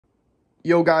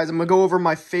Yo guys, I'm gonna go over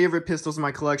my favorite pistols in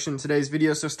my collection in today's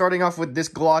video. So starting off with this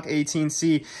Glock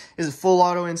 18C is a full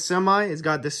auto and semi. It's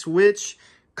got the switch,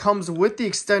 comes with the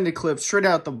extended clip straight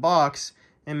out the box.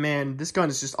 And man, this gun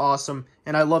is just awesome.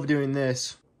 And I love doing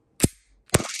this.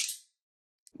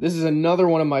 This is another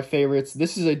one of my favorites.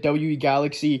 This is a WE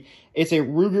Galaxy. It's a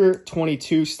Ruger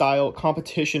 22 style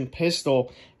competition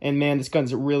pistol. And man, this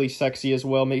gun's really sexy as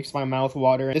well. Makes my mouth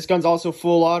water. This gun's also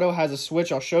full auto, has a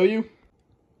switch. I'll show you.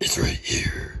 It's right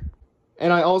here.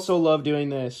 And I also love doing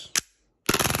this.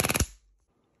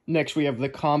 Next, we have the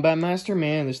Combat Master.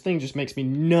 Man, this thing just makes me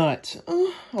nut.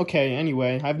 Okay,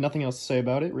 anyway, I have nothing else to say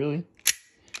about it, really.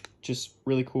 Just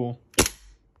really cool.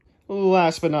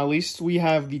 Last but not least, we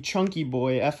have the Chunky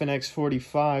Boy FNX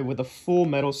 45 with a full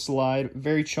metal slide.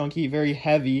 Very chunky, very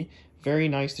heavy, very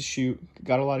nice to shoot.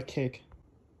 Got a lot of kick.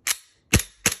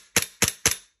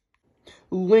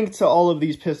 Link to all of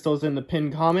these pistols in the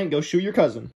pinned comment. Go shoot your cousin.